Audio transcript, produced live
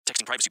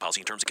privacy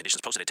policy and terms and conditions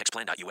posted at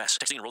textplan.us.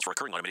 Texting enrolls for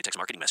recurring automated text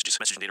marketing messages.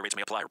 Message and data rates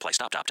may apply. Reply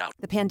stop to opt out.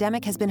 The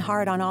pandemic has been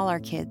hard on all our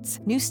kids.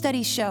 New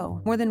studies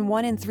show more than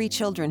 1 in 3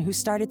 children who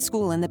started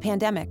school in the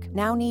pandemic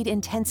now need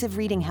intensive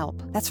reading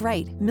help. That's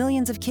right.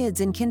 Millions of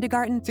kids in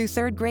kindergarten through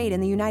 3rd grade in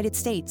the United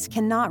States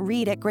cannot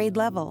read at grade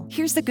level.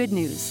 Here's the good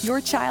news. Your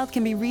child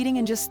can be reading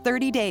in just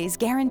 30 days,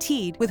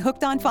 guaranteed, with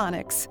Hooked on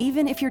Phonics.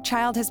 Even if your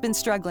child has been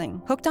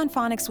struggling, Hooked on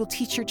Phonics will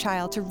teach your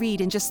child to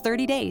read in just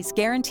 30 days,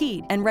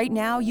 guaranteed. And right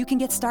now, you can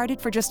get started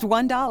for just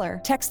 $1.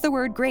 Text the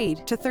word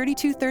GRADE to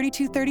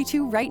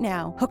 323232 right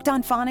now. Hooked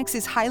on Phonics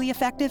is highly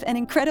effective and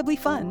incredibly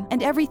fun,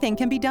 and everything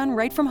can be done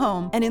right from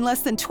home and in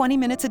less than 20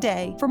 minutes a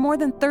day. For more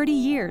than 30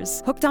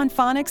 years, Hooked on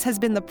Phonics has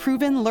been the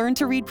proven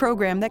learn-to-read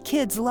program that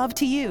kids love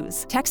to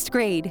use. Text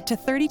GRADE to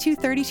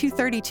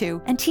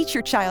 323232 and teach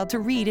your child to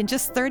read in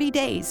just 30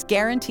 days,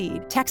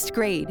 guaranteed. Text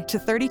GRADE to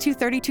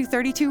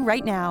 323232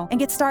 right now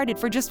and get started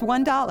for just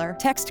 $1.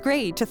 Text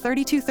GRADE to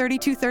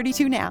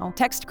 323232 now.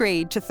 Text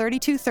GRADE to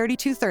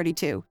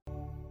 323232.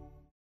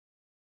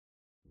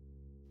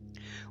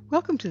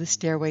 Welcome to the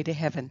Stairway to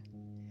Heaven.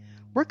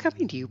 We're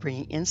coming to you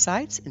bringing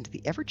insights into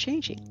the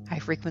ever-changing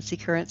high-frequency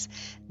currents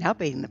now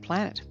bathing the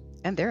planet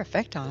and their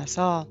effect on us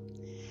all,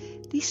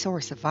 the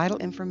source of vital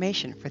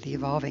information for the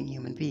evolving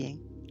human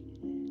being.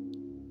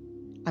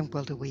 I'm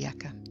Gwilda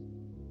Wiyaka.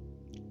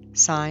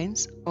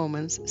 Signs,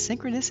 omens,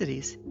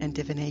 synchronicities, and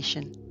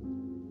divination.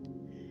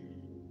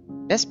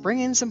 Best bring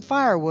in some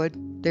firewood.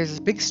 There's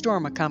a big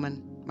storm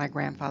a-comin', my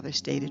grandfather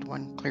stated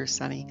one clear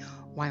sunny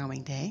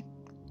Wyoming day.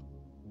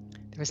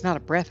 There was not a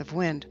breath of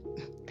wind,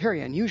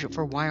 very unusual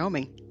for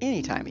Wyoming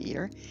any time of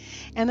year,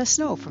 and the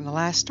snow from the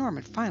last storm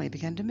had finally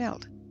begun to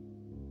melt.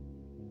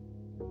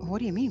 "What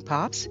do you mean,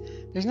 Pops?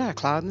 There's not a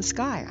cloud in the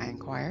sky," I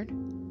inquired.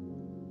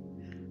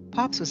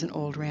 Pops was an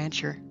old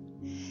rancher.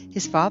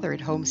 His father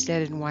had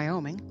homesteaded in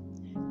Wyoming.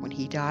 When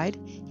he died,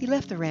 he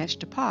left the ranch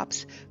to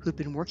Pops, who'd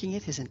been working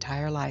it his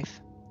entire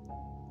life.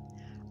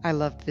 I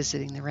loved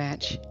visiting the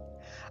ranch.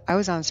 I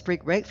was on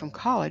spring break from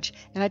college,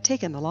 and I'd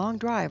taken the long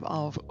drive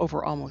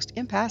over almost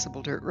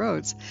impassable dirt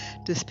roads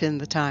to spend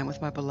the time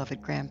with my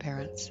beloved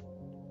grandparents.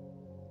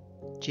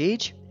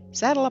 "Jeej,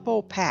 saddle up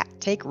old Pat,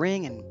 take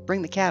Ring, and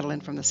bring the cattle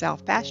in from the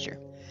south pasture.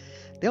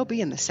 They'll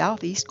be in the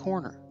southeast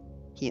corner,"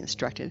 he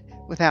instructed,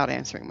 without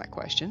answering my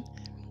question.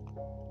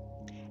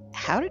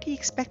 How did he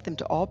expect them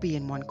to all be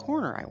in one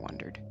corner, I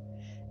wondered.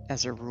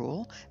 As a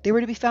rule, they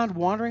were to be found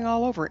wandering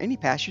all over any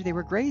pasture they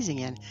were grazing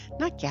in,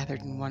 not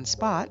gathered in one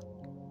spot.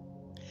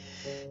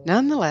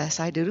 Nonetheless,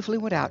 I dutifully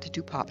went out to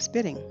do Pop's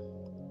bidding.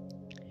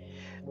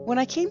 When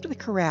I came to the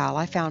corral,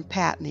 I found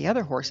Pat and the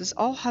other horses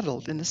all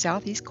huddled in the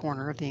southeast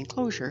corner of the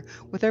enclosure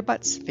with their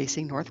butts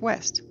facing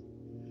northwest.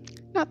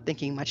 Not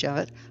thinking much of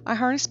it, I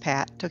harnessed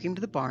Pat, took him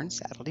to the barn, and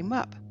saddled him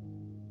up.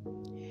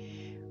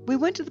 We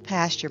went to the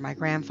pasture my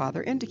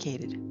grandfather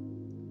indicated.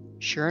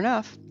 Sure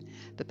enough,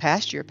 the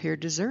pasture appeared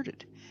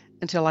deserted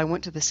until I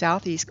went to the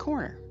southeast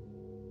corner.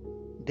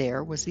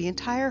 There was the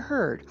entire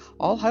herd,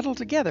 all huddled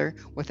together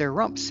with their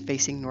rumps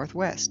facing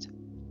northwest.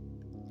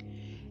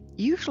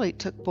 Usually it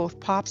took both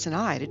Pops and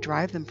I to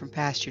drive them from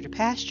pasture to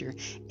pasture,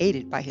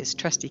 aided by his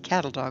trusty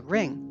cattle dog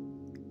Ring.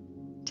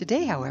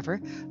 Today, however,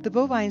 the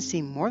bovines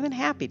seemed more than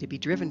happy to be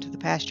driven to the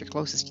pasture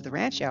closest to the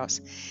ranch house,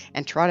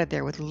 and trotted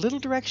there with little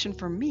direction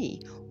from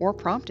me or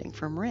prompting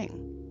from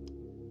Ring.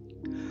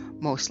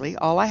 Mostly,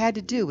 all I had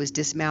to do was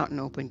dismount and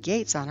open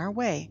gates on our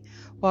way,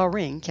 while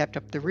Ring kept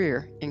up the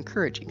rear,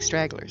 encouraging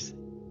stragglers.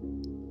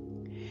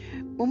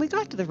 When we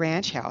got to the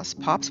ranch house,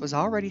 Pops was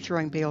already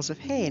throwing bales of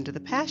hay into the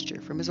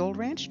pasture from his old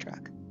ranch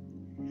truck.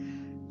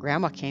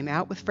 Grandma came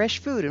out with fresh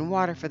food and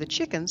water for the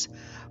chickens,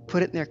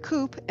 put it in their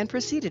coop, and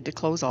proceeded to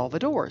close all the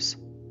doors.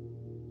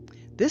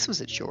 This was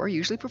a chore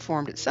usually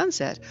performed at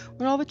sunset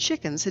when all the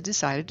chickens had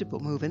decided to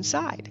move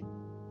inside.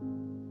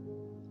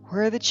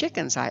 "Where are the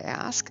chickens?" I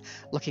asked,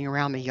 looking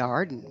around the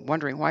yard and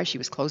wondering why she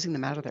was closing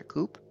them out of their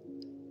coop.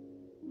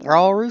 "They're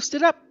all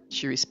roosted up,"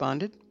 she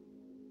responded.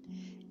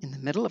 In the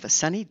middle of a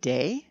sunny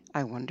day?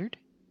 I wondered.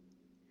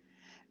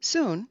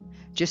 Soon,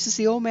 just as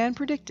the old man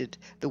predicted,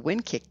 the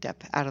wind kicked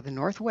up out of the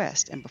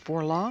northwest, and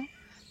before long,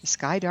 the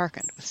sky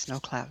darkened with snow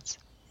clouds.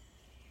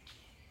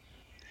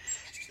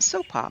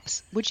 "So,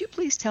 Pops, would you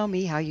please tell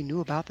me how you knew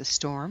about the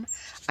storm?"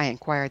 I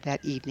inquired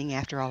that evening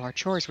after all our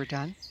chores were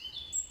done.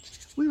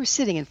 We were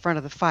sitting in front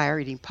of the fire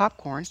eating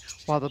popcorn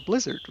while the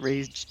blizzard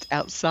raged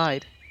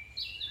outside.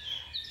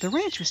 The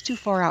ranch was too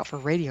far out for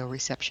radio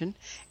reception,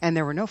 and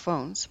there were no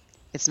phones.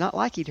 It's not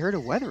like he'd heard a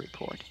weather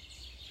report.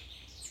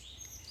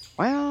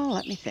 Well,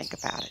 let me think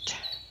about it.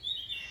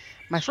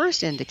 My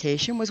first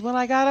indication was when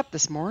I got up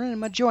this morning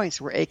and my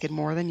joints were aching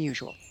more than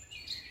usual.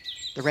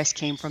 The rest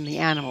came from the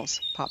animals,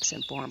 Pops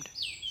informed.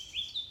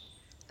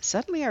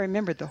 Suddenly I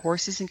remembered the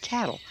horses and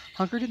cattle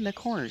hunkered in the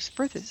corners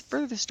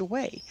furthest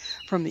away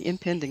from the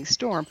impending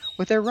storm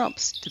with their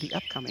rumps to the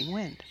upcoming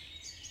wind.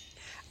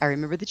 I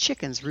remembered the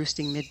chickens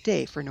roosting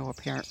midday for no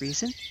apparent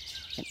reason,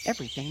 and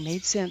everything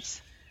made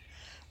sense.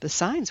 The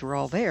signs were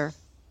all there,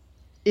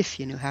 if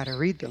you knew how to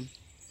read them.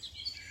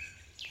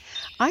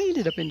 I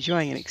ended up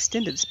enjoying an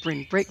extended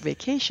spring break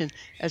vacation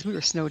as we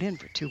were snowed in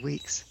for 2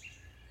 weeks.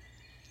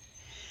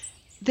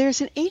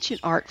 There's an ancient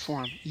art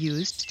form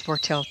used to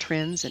foretell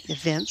trends and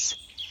events.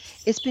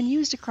 It's been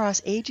used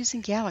across ages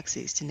and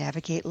galaxies to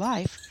navigate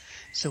life,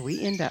 so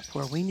we end up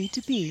where we need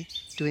to be,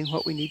 doing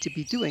what we need to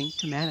be doing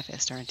to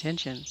manifest our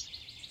intentions.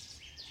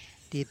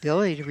 The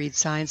ability to read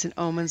signs and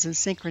omens and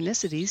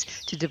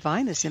synchronicities to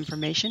divine this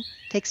information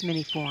takes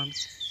many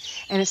forms,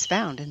 and is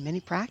found in many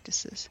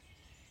practices.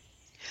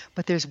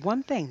 But there's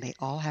one thing they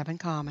all have in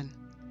common.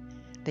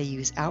 They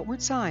use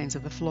outward signs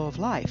of the flow of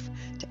life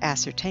to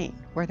ascertain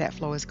where that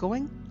flow is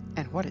going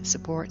and what it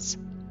supports.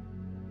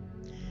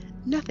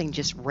 Nothing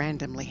just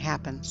randomly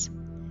happens.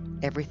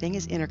 Everything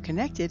is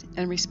interconnected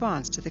and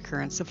responds to the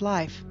currents of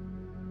life.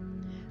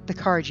 The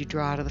cards you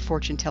draw out of the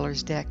fortune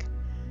teller's deck,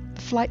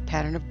 the flight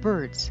pattern of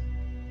birds,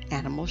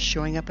 animals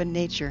showing up in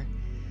nature,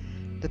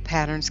 the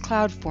patterns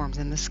cloud forms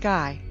in the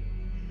sky,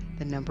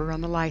 the number on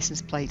the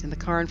license plate in the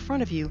car in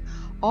front of you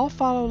all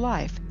follow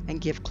life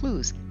and give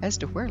clues as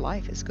to where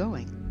life is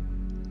going.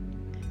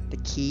 The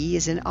key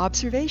is in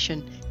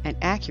observation and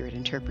accurate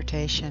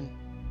interpretation.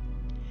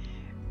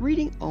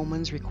 Reading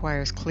omens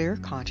requires clear,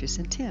 conscious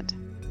intent.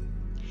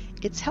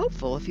 It's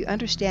helpful if you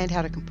understand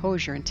how to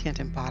compose your intent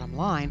and bottom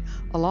line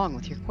along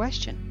with your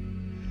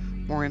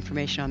question. More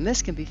information on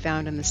this can be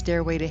found in the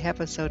Stairway to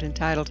episode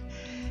entitled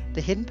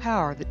The Hidden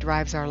Power That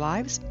Drives Our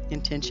Lives,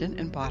 Intention,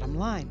 and Bottom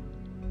Line.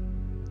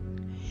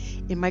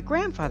 In my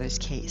grandfather's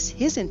case,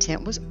 his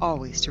intent was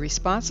always to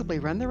responsibly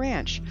run the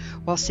ranch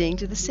while seeing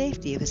to the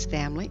safety of his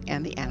family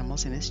and the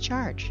animals in his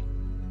charge.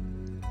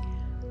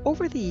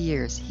 Over the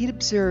years, he'd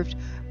observed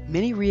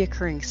many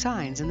recurring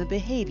signs in the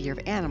behavior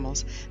of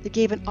animals that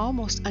gave an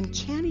almost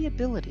uncanny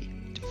ability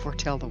to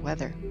foretell the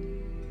weather.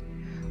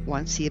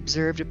 Once he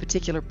observed a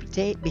particular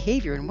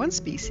behavior in one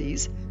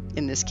species,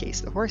 in this case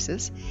the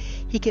horses,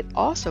 he could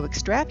also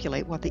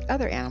extrapolate what the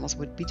other animals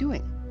would be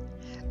doing,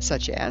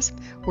 such as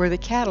where the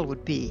cattle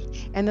would be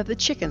and that the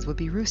chickens would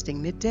be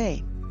roosting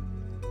midday.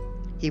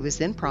 He was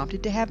then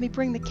prompted to have me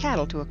bring the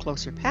cattle to a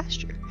closer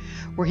pasture,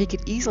 where he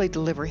could easily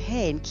deliver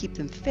hay and keep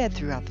them fed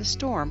throughout the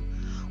storm,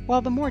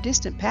 while the more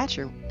distant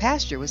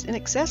pasture was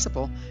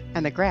inaccessible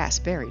and the grass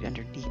buried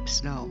under deep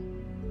snow.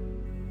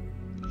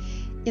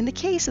 In the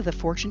case of the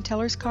fortune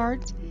teller's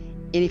cards,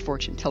 any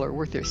fortune teller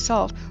worth their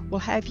salt will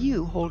have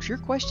you hold your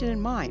question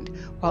in mind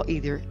while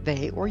either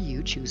they or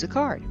you choose a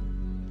card.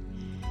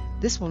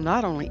 This will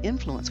not only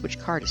influence which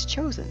card is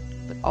chosen,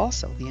 but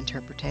also the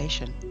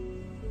interpretation.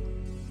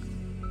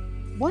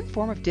 One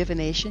form of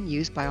divination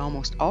used by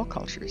almost all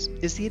cultures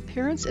is the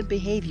appearance and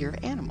behavior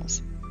of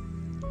animals.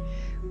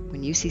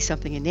 When you see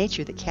something in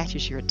nature that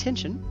catches your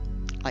attention,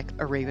 like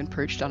a raven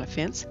perched on a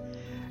fence,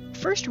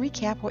 first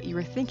recap what you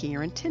were thinking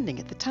or intending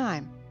at the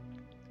time.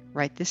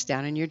 Write this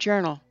down in your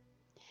journal.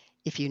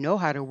 If you know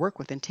how to work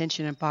with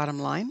intention and bottom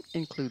line,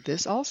 include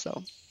this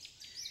also.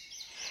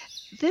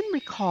 Then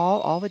recall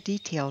all the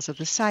details of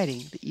the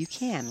sighting that you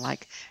can,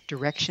 like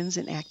directions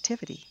and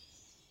activity.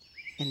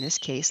 In this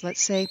case,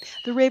 let's say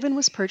the raven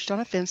was perched on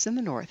a fence in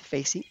the north,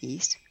 facing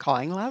east,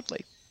 cawing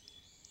loudly.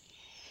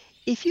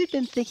 If you'd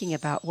been thinking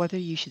about whether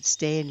you should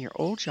stay in your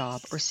old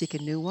job or seek a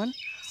new one,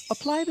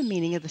 apply the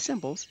meaning of the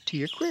symbols to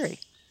your query.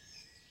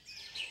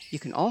 You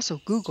can also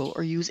Google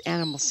or use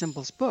Animal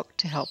Symbols book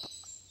to help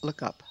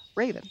look up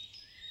raven.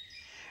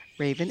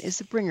 Raven is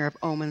the bringer of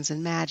omens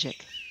and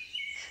magic.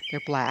 They're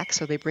black,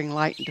 so they bring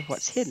light into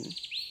what's hidden.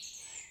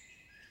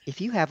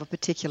 If you have a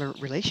particular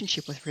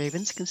relationship with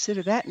ravens,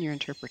 consider that in your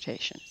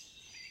interpretation.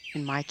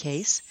 In my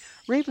case,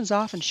 ravens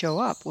often show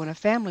up when a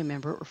family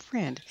member or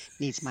friend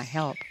needs my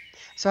help,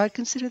 so I'd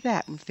consider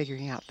that when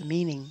figuring out the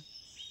meaning.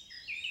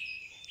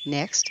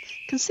 Next,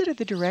 consider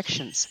the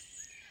directions.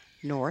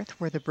 North,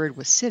 where the bird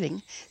was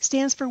sitting,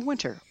 stands for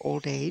winter,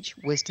 old age,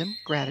 wisdom,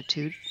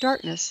 gratitude,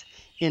 darkness,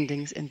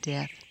 endings, and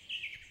death.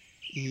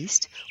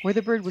 East, where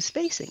the bird was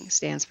facing,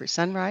 stands for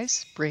sunrise,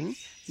 spring,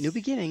 new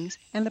beginnings,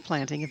 and the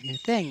planting of new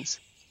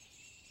things.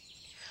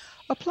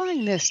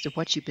 Applying this to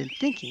what you've been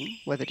thinking,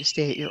 whether to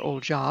stay at your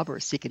old job or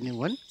seek a new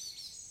one,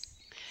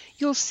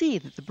 you'll see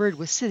that the bird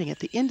was sitting at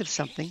the end of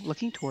something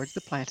looking towards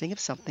the planting of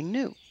something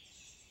new.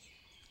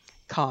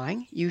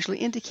 Cawing usually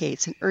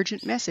indicates an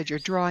urgent message or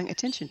drawing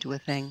attention to a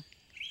thing.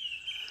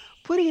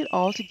 Putting it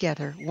all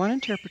together, one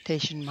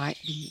interpretation might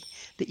be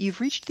that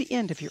you've reached the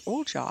end of your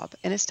old job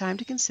and it's time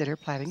to consider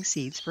planting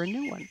seeds for a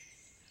new one.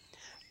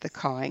 The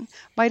cawing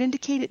might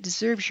indicate it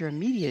deserves your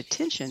immediate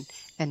attention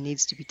and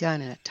needs to be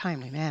done in a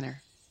timely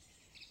manner.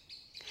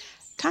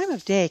 Time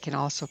of day can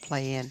also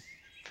play in.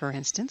 For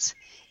instance,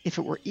 if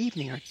it were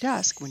evening or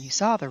dusk when you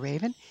saw the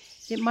raven,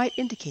 it might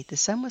indicate the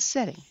sun was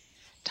setting,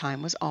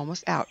 time was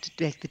almost out to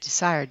make the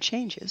desired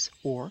changes,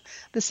 or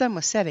the sun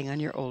was setting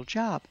on your old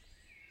job.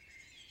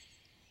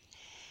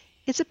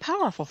 It's a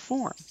powerful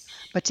form,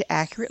 but to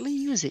accurately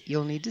use it,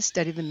 you'll need to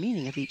study the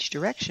meaning of each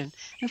direction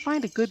and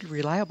find a good,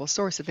 reliable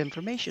source of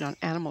information on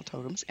animal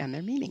totems and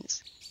their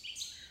meanings.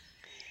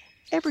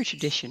 Every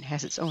tradition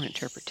has its own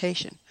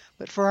interpretation,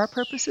 but for our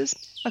purposes,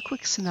 a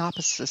quick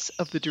synopsis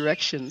of the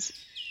directions.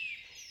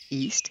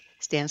 East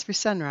stands for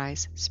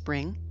sunrise,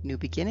 spring, new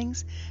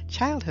beginnings,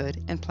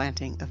 childhood, and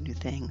planting of new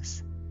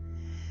things.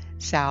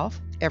 South,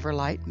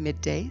 everlight,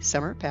 midday,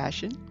 summer,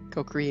 passion,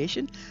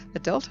 co-creation,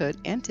 adulthood,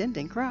 and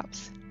tending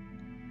crops.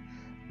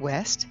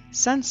 West,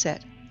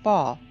 sunset,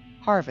 fall,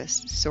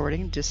 harvest,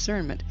 sorting,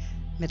 discernment,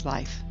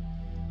 midlife.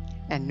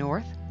 And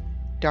north,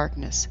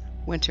 darkness,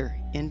 winter,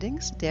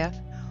 endings,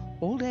 death,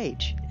 old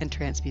age, and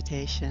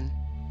transmutation.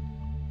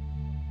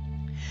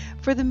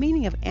 For the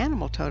meaning of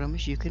animal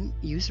totems, you can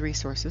use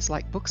resources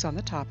like books on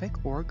the topic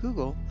or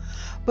Google,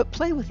 but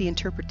play with the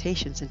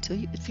interpretations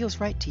until it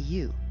feels right to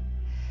you.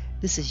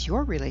 This is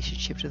your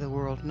relationship to the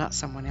world, not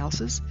someone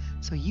else's,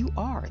 so you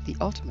are the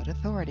ultimate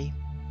authority.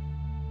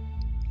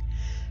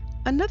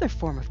 Another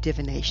form of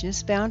divination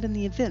is found in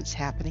the events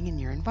happening in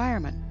your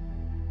environment.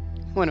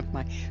 One of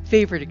my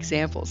favorite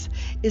examples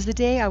is the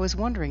day I was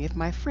wondering if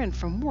my friend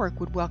from work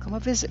would welcome a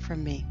visit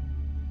from me.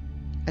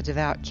 A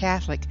devout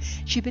Catholic,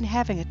 she'd been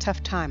having a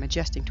tough time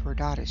adjusting to her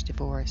daughter's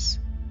divorce.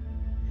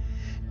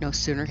 No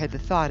sooner had the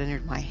thought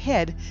entered my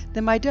head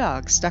than my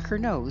dog stuck her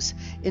nose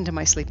into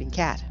my sleeping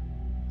cat.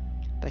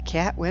 The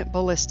cat went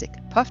ballistic,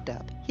 puffed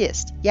up,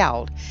 hissed,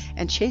 yowled,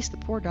 and chased the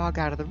poor dog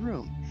out of the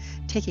room,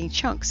 taking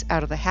chunks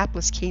out of the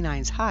hapless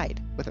canine's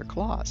hide with her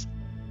claws.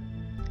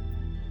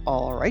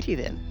 All righty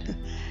then.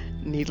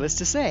 Needless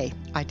to say,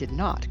 I did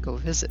not go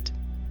visit.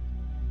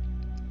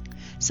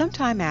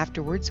 Sometime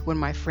afterwards, when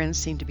my friend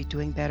seemed to be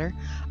doing better,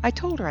 I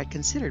told her I'd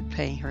considered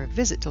paying her a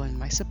visit to lend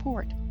my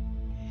support.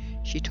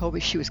 She told me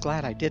she was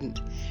glad I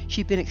didn't.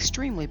 She'd been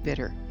extremely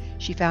bitter.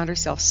 She found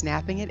herself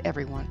snapping at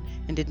everyone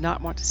and did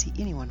not want to see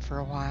anyone for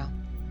a while.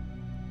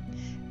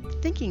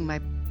 Thinking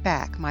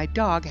back, my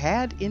dog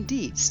had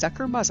indeed stuck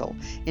her muzzle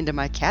into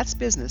my cat's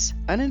business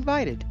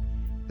uninvited,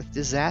 with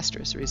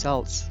disastrous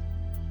results.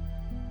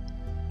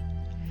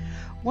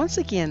 Once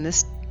again,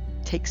 this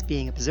takes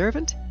being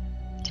observant,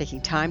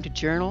 taking time to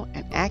journal,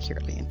 and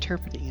accurately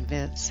interpreting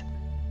events.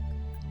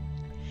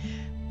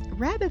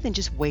 Rather than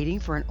just waiting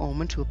for an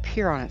omen to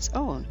appear on its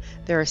own,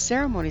 there are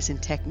ceremonies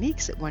and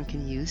techniques that one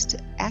can use to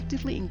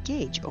actively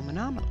engage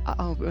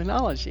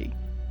omenology.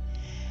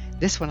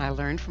 This one I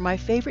learned from my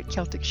favorite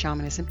Celtic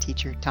shamanism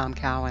teacher, Tom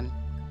Cowan.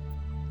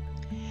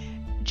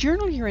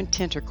 Journal your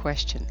intent or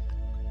question.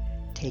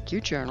 Take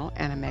your journal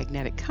and a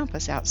magnetic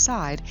compass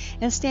outside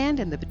and stand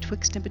in the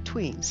betwixt and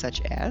between,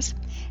 such as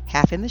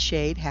half in the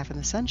shade, half in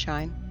the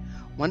sunshine,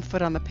 1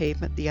 foot on the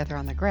pavement, the other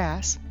on the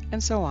grass,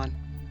 and so on.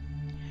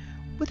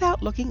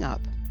 Without looking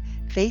up,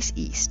 face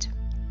east.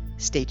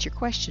 State your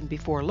question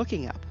before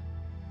looking up.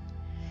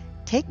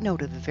 Take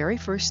note of the very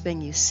first thing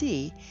you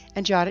see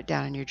and jot it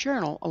down in your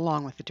journal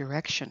along with the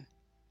direction.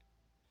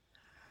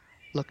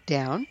 Look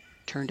down,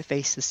 turn to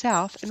face the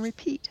south, and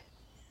repeat.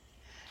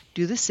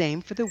 Do the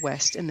same for the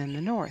west and then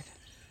the north.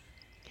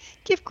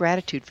 Give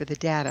gratitude for the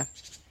data,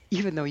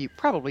 even though you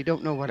probably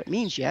don't know what it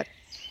means yet,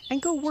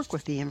 and go work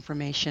with the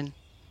information.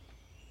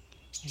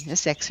 In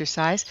this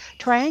exercise,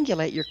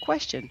 triangulate your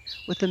question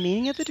with the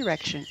meaning of the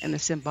direction and the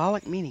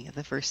symbolic meaning of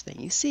the first thing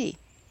you see.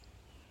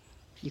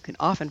 You can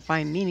often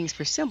find meanings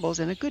for symbols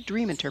in a good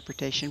dream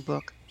interpretation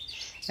book,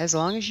 as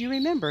long as you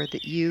remember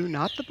that you,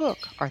 not the book,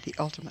 are the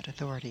ultimate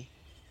authority.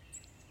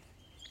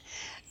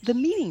 The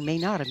meaning may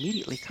not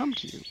immediately come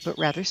to you, but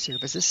rather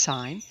serve as a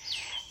sign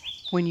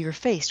when you're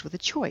faced with a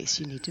choice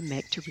you need to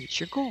make to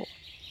reach your goal.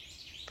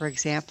 For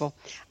example,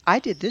 I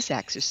did this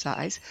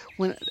exercise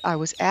when I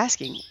was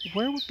asking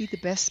where would be the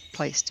best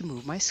place to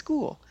move my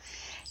school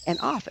and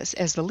office,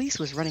 as the lease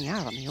was running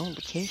out on the old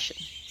location.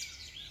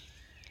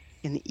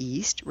 In the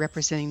east,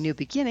 representing new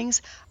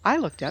beginnings, I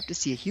looked up to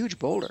see a huge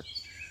boulder.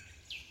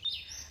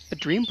 A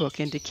dream book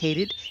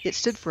indicated it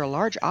stood for a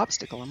large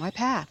obstacle in my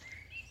path.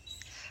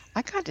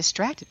 I got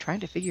distracted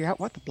trying to figure out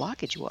what the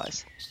blockage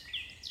was.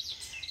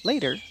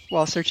 Later,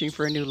 while searching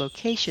for a new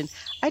location,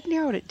 I'd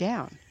narrowed it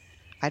down.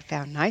 I'd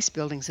found nice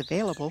buildings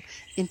available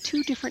in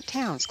 2 different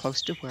towns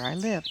close to where I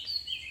lived.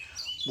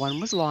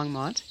 One was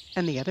Longmont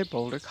and the other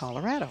Boulder,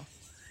 Colorado.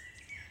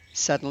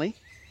 Suddenly,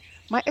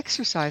 my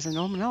exercise in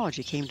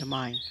omenology came to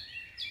mind.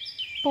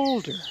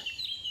 Boulder.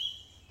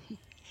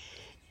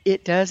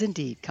 It does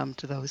indeed come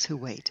to those who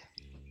wait.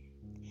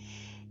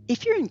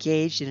 If you're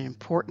engaged in an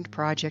important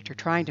project or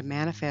trying to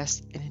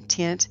manifest an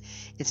intent,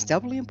 it's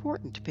doubly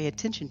important to pay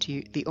attention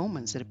to the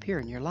omens that appear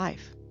in your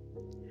life.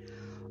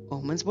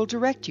 Omens will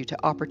direct you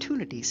to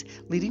opportunities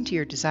leading to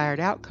your desired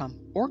outcome,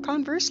 or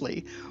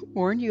conversely,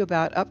 warn you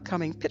about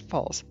upcoming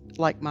pitfalls,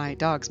 like my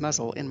dog's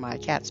muzzle in my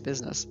cat's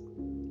business.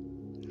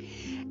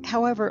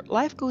 However,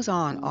 life goes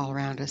on all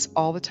around us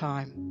all the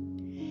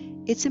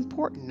time. It's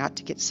important not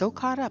to get so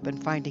caught up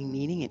in finding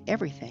meaning in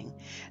everything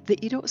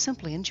that you don't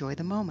simply enjoy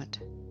the moment.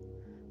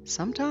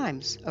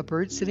 Sometimes a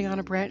bird sitting on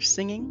a branch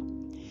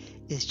singing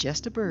is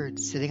just a bird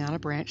sitting on a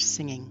branch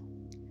singing.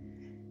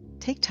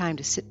 Take time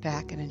to sit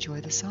back and enjoy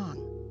the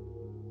song.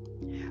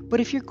 But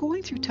if you're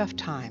going through tough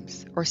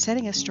times or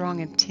setting a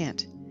strong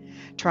intent,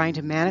 trying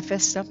to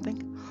manifest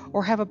something,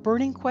 or have a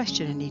burning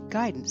question and need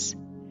guidance,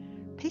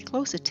 pay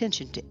close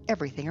attention to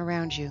everything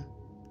around you.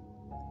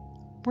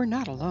 We're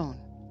not alone.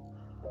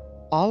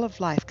 All of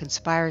life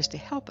conspires to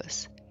help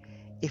us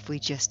if we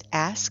just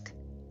ask,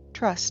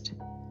 trust,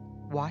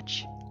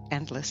 watch,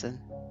 and listen.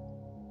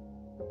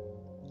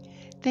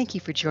 Thank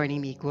you for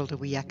joining me, Gwilda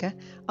Wiyaka,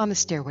 on the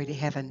Stairway to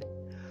Heaven,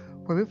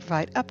 where we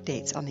provide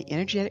updates on the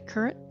energetic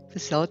current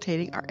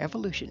facilitating our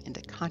evolution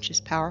into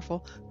conscious,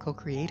 powerful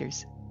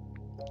co-creators.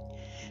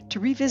 To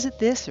revisit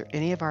this or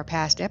any of our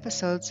past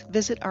episodes,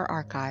 visit our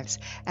archives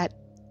at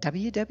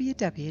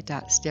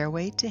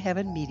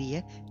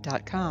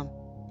www.stairwaytoheavenmedia.com.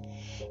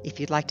 If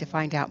you'd like to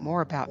find out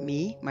more about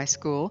me, my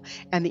school,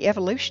 and the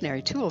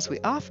evolutionary tools we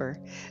offer,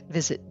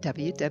 visit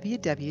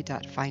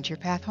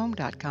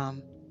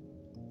www.findyourpathhome.com.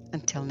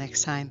 Until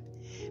next time,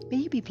 may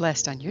you be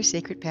blessed on your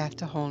sacred path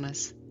to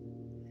wholeness.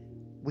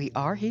 We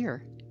are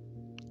here.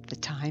 The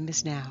time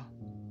is now.